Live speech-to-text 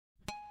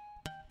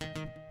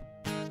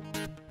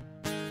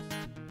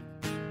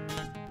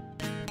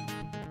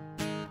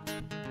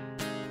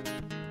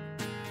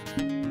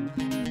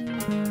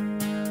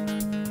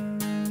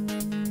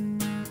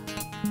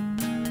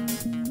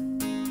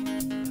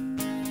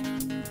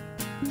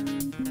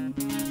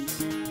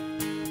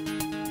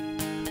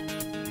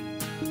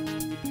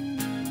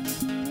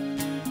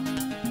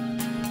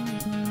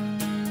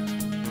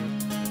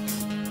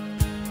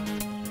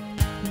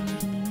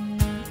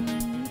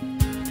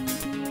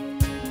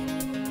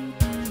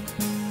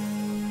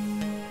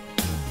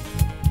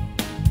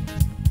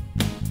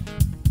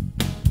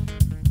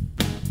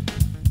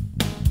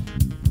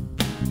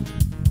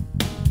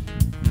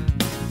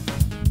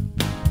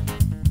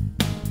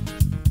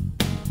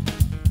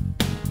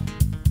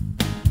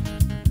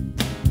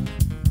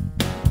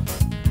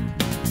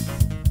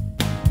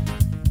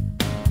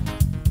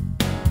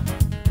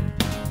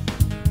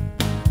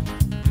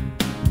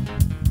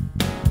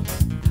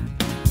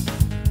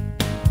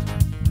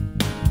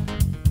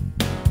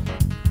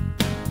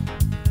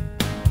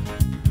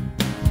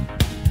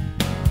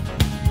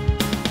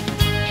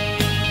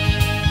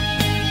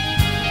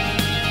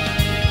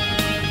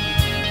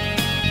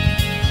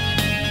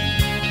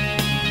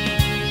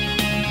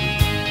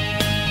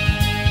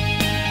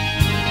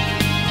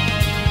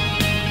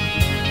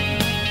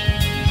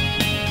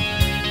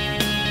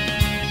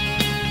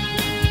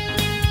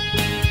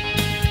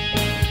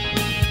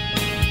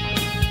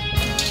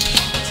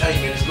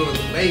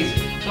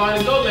amazing. So how'd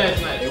it go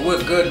last night? It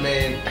went good,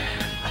 man.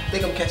 I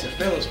think I'm catching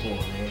feelings for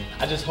her, man.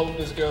 I just hope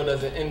this girl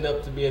doesn't end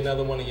up to be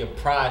another one of your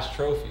prized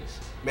trophies.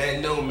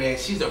 Man, no, man.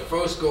 She's the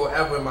first girl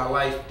ever in my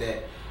life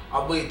that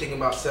I'm really thinking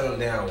about settling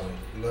down with,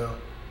 you know?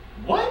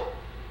 What?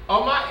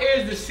 Are my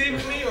ears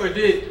deceiving me, or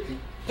did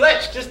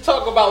Fletch just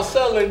talk about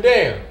settling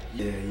down?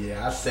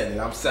 Yeah, I said it.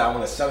 I want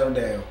to settle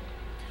down. Okay.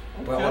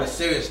 But on a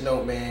serious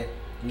note, man,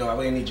 you know, I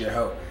really need your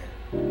help,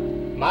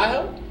 man. My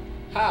help?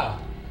 How?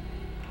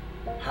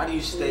 How do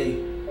you stay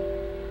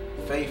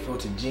faithful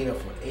to Gina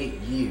for 8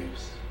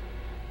 years?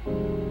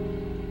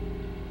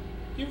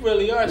 You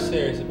really are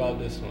serious about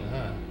this one,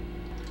 huh?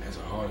 That's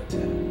a heart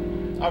attack.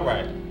 All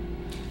right,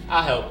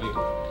 I'll help you.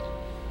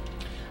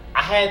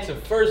 I had to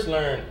first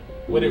learn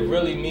what it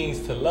really means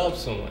to love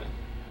someone.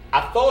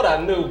 I thought I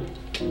knew.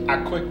 I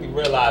quickly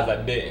realized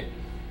I didn't.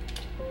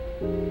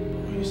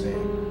 What are you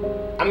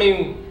saying? I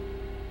mean,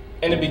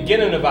 in the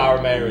beginning of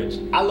our marriage,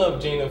 I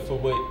loved Gina for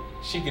what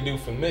she could do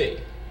for me.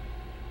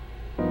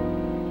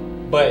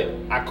 But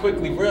I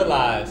quickly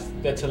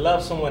realized that to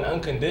love someone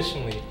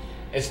unconditionally,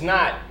 it's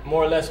not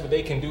more or less what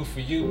they can do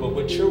for you, but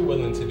what you're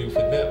willing to do for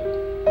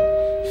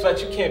them.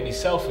 Fletch, you can't be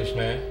selfish,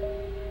 man.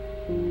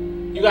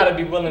 You gotta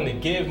be willing to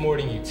give more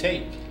than you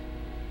take.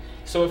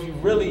 So if you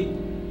really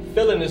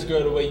feeling this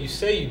girl the way you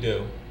say you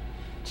do,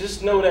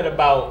 just know that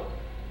about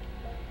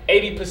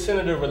 80%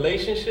 of the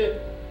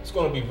relationship is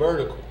gonna be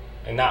vertical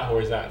and not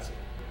horizontal.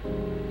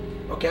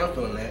 Okay, I'm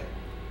feeling that.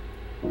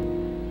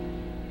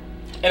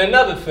 And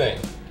another thing.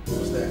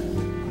 What's that?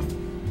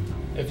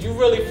 If you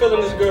really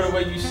feeling this girl the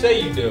way you say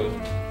you do,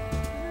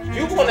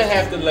 you're gonna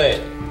have to let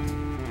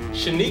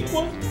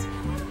Shaniqua,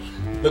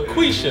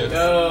 LaQuisha,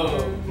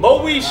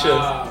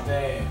 Moesha,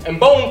 and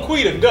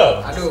Bonquita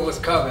go. I knew it was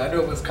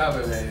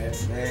coming. Man.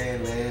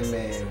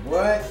 Man.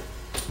 What?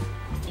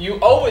 You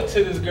owe it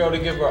to this girl to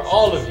give her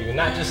all of you,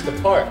 not just a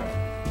part.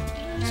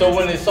 So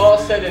when it's all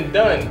said and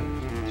done,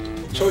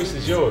 the choice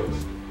is yours.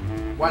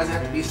 Why does it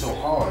have to be so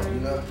hard, you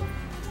know?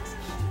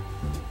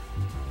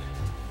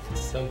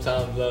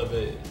 Sometimes love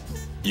is.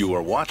 You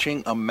are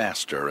watching a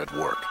master at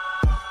work.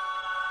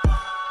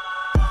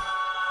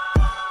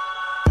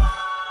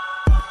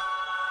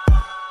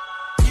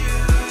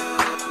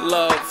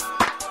 Love.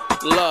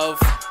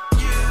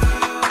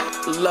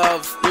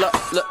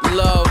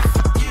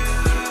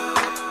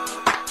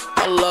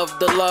 I love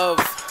the love.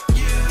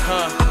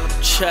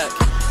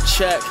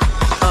 Check.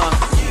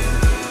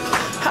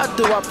 How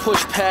do I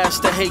push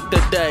past the hate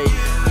today?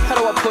 How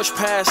do I push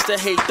past the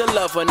hate to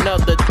love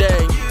another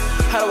day?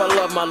 How do I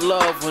love my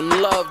love when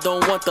love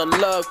don't want the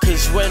love?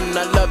 Cause when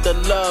I love the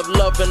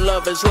love and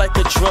love is like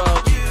a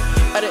drug.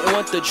 I didn't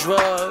want the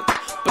drug,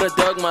 but I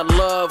dug my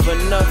love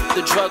enough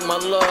to drug my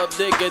love.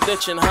 Dig a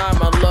ditch and hide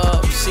my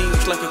love.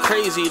 Seems like a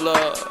crazy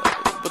love,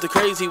 but the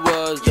crazy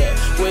was the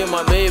way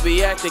my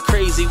baby acted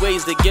crazy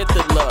ways to get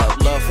the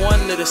love. Love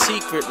wanted a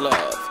secret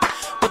love,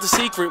 but the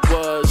secret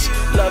was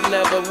love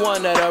never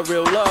wanted a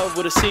real love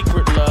with a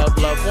secret love.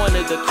 Love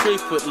wanted to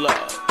creep with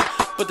love,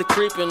 but the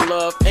creeping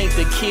love ain't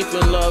the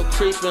keeping love.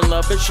 Creeping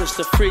love, it's just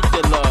the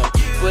freaking love.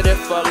 But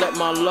if I let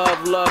my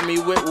love me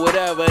with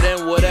whatever,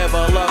 then whatever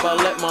love I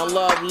let my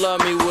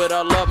love me with,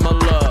 I love my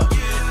love.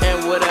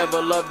 And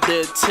whatever love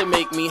did to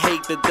make me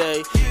hate the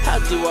day, how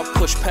do I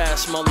push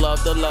past my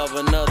love to love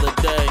another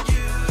day?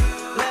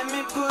 Let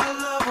me put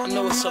love on. I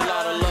know it's a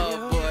lot of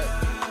love, but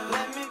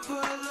let me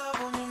put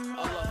love on your mind.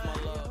 I love my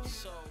love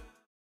so.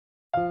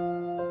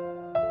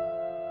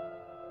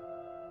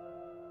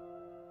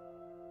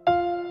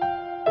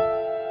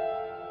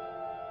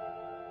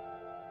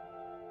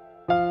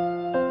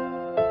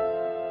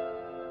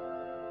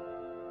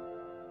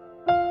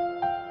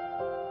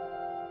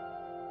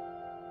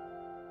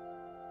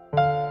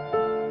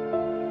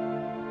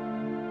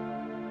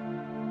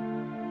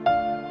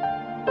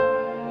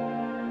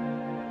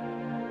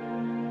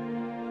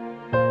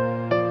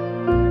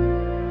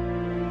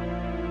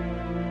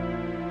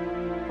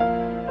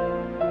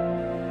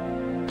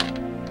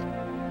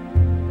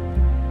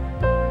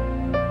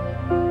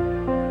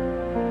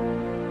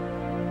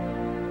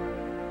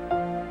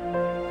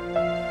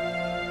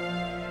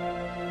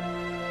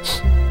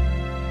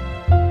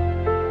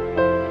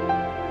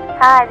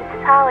 Hi, this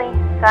is Holly.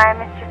 Sorry I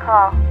missed your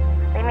call.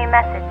 Leave me a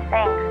message.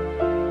 Thanks.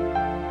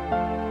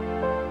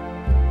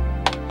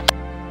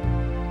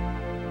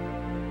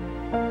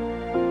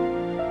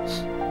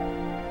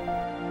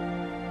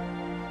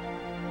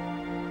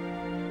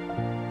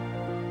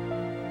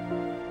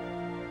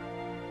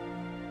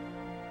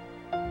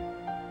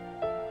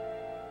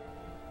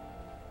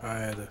 Hi,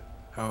 Heather.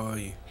 How are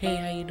you? Hey,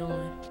 how you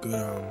doing? Good.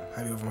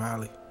 How you from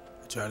Holly?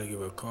 I tried to give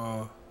her a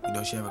call. You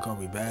know, she haven't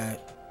called me back.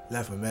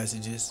 Left her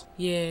messages.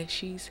 Yeah,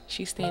 she's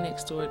staying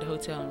next door at the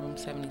hotel in room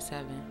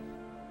 77.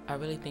 I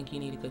really think you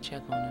need to go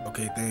check on her.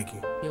 Okay, thank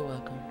you. You're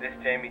welcome. This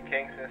is Jamie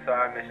Kingston,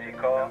 sorry I missed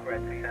your call.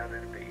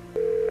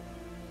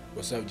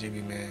 What's up,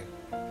 JB, man?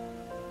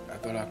 I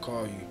thought I'd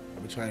call you.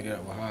 I've been trying to get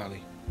up with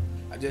Holly.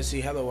 I just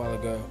see Heather a while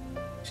ago.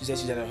 She said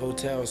she's at a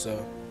hotel,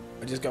 so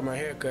I just got my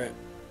hair cut.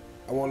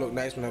 I want to look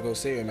nice when I go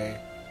see her, man.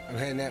 I'm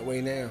heading that way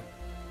now.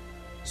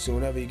 So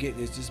whenever you get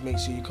this, just make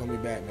sure you call me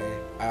back, man.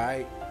 All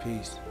right?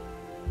 Peace.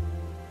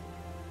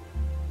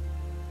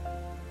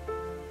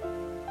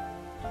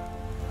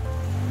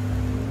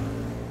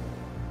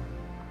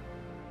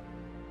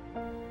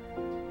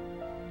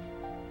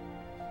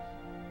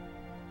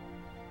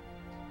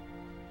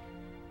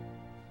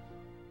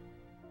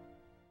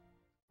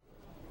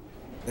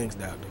 Thanks,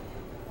 Doctor.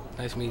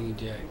 Nice meeting you,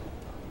 Jack.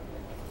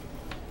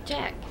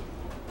 Jack,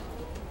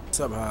 What's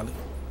up, Holly?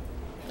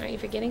 are you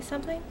forgetting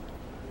something?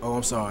 Oh,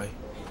 I'm sorry.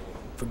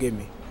 Forgive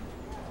me.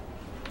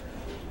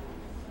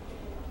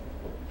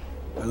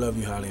 I love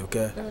you, Holly,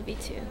 okay? I love you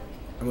too.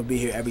 I'm gonna be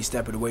here every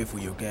step of the way for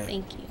you, okay?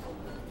 Thank you.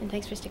 And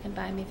thanks for sticking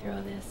by me through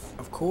all this.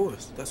 Of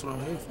course. That's what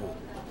I'm here for.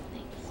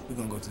 Thanks. We're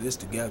gonna go through this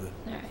together.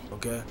 All right.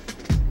 Okay?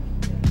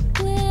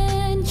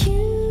 When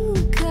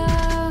you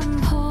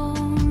come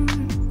home,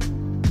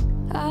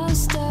 I'll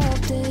stop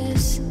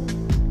this.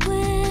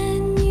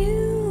 When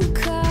you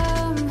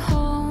come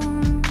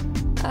home,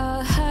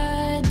 I'll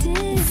hide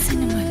this.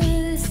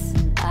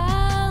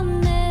 I'll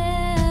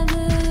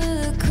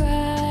never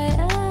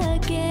cry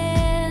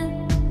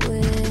again.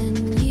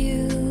 When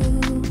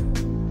you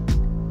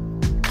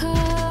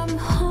come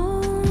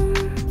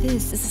home.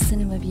 This is a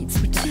Cinema Beats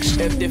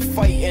production. If they're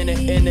fighting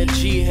an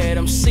energy head,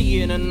 I'm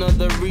seeing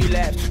another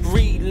relapse.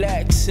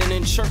 Relaxing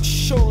in church,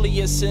 surely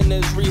it's in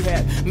his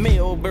rehab.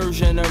 Male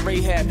version of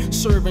Rahab,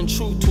 serving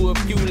truth to a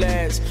few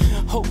lads.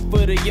 Hope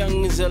for the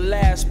young is the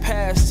last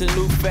past the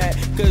new fat.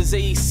 Cause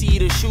they see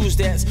the shoes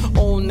that's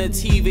on the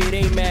TV,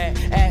 they mad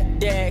at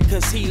dad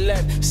cause he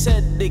left.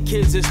 Said the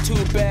kids is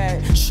too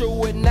bad,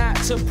 show it not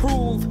to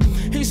prove.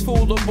 He's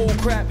full of bull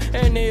crap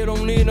and they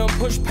don't need them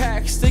push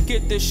packs to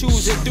get the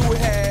shoes that do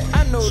have.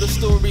 I know the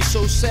story's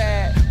so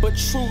sad, but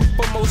truth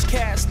for most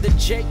cats, the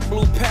Jake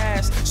blew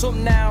past. So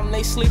now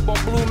they sleep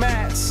on blue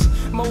mats.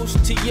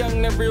 Most too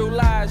young to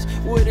realize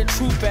where the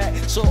truth at.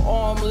 So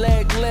arm,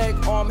 leg,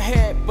 arm,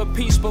 head, but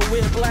peace, but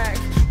we're black.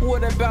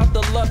 What about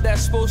the love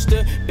that's supposed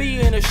to be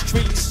in the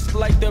streets?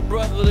 Like the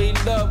brotherly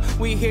love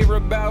we hear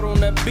about on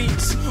the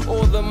beats,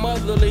 or the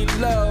motherly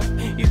love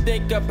you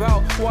think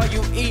about while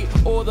you eat,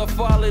 or the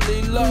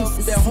fatherly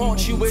love that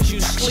haunts you as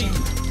you sleep.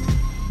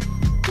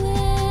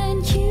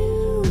 When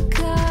you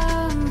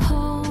come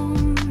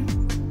home,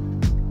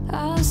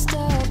 I'll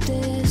stop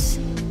this.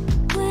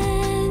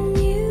 When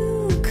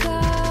you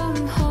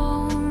come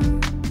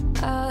home,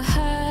 I'll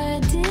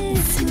hide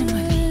this.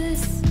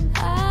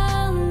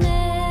 I'll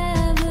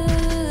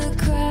never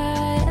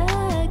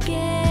cry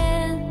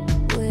again.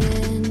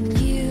 When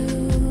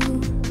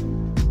you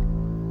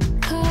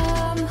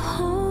come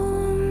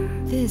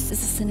home. This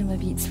is a Cinema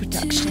Beats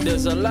production.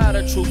 There's a lot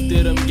of truth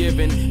that I'm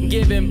giving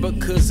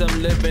because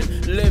I'm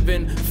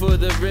living for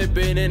the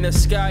ribbon in the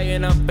sky,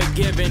 and I'm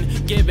forgiving,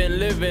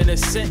 living a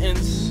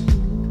sentence,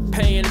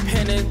 paying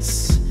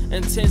penance.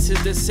 Intense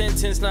is the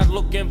sentence, not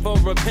looking for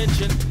a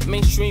pension.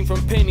 Mainstream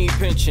from penny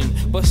pinching,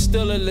 but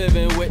still a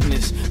living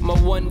witness. My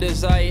one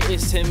desire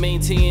is to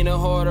maintain a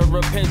heart of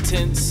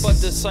repentance. But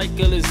the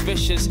cycle is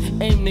vicious,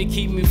 aim to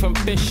keep me from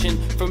fishing,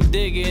 from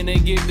digging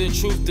and give the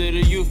truth to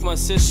the youth. My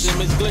system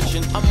is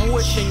glitching. I'm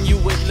wishing you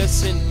would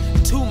listen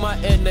to my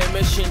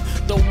intermission.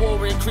 The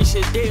war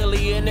increases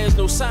daily and there's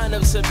no sign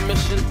of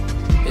submission.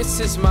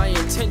 This is my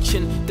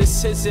intention,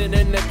 this isn't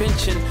an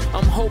intervention.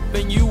 I'm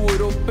hoping you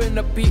would open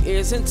up your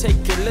ears and take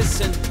a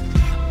listen.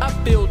 I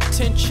feel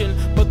tension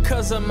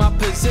because of my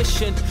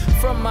position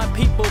from my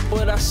people,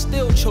 but I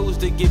still chose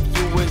to give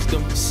you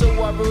wisdom. So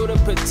I wrote a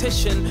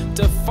petition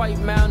to fight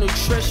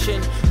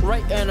malnutrition,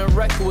 writing a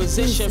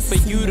requisition for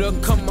you to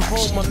come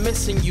home. I'm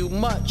missing you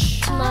much.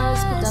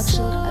 Tomorrow's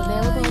production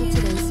available in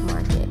today's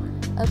market.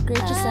 Upgrade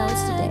your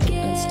sounds today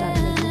and start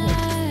making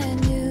hits.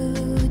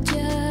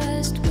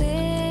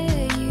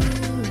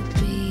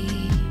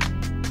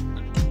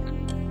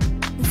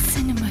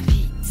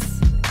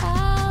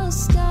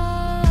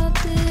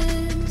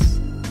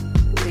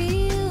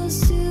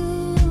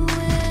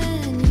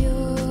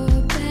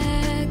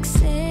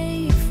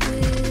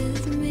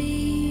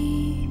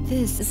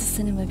 This is a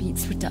Cinema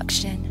Beats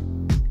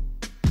production.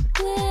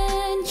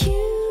 When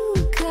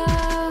you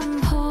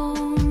come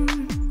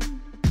home,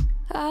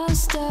 I'll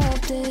stop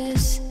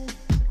this.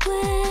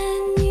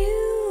 When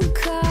you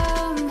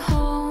come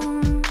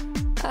home,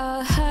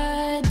 I'll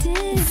hide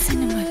this.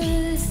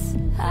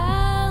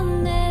 I'll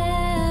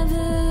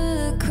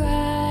never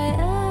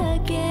cry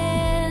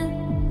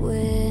again.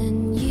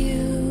 When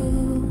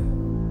you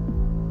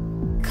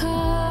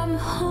come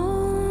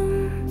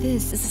home,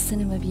 This is a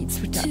Cinema Beats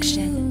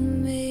production. to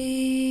me.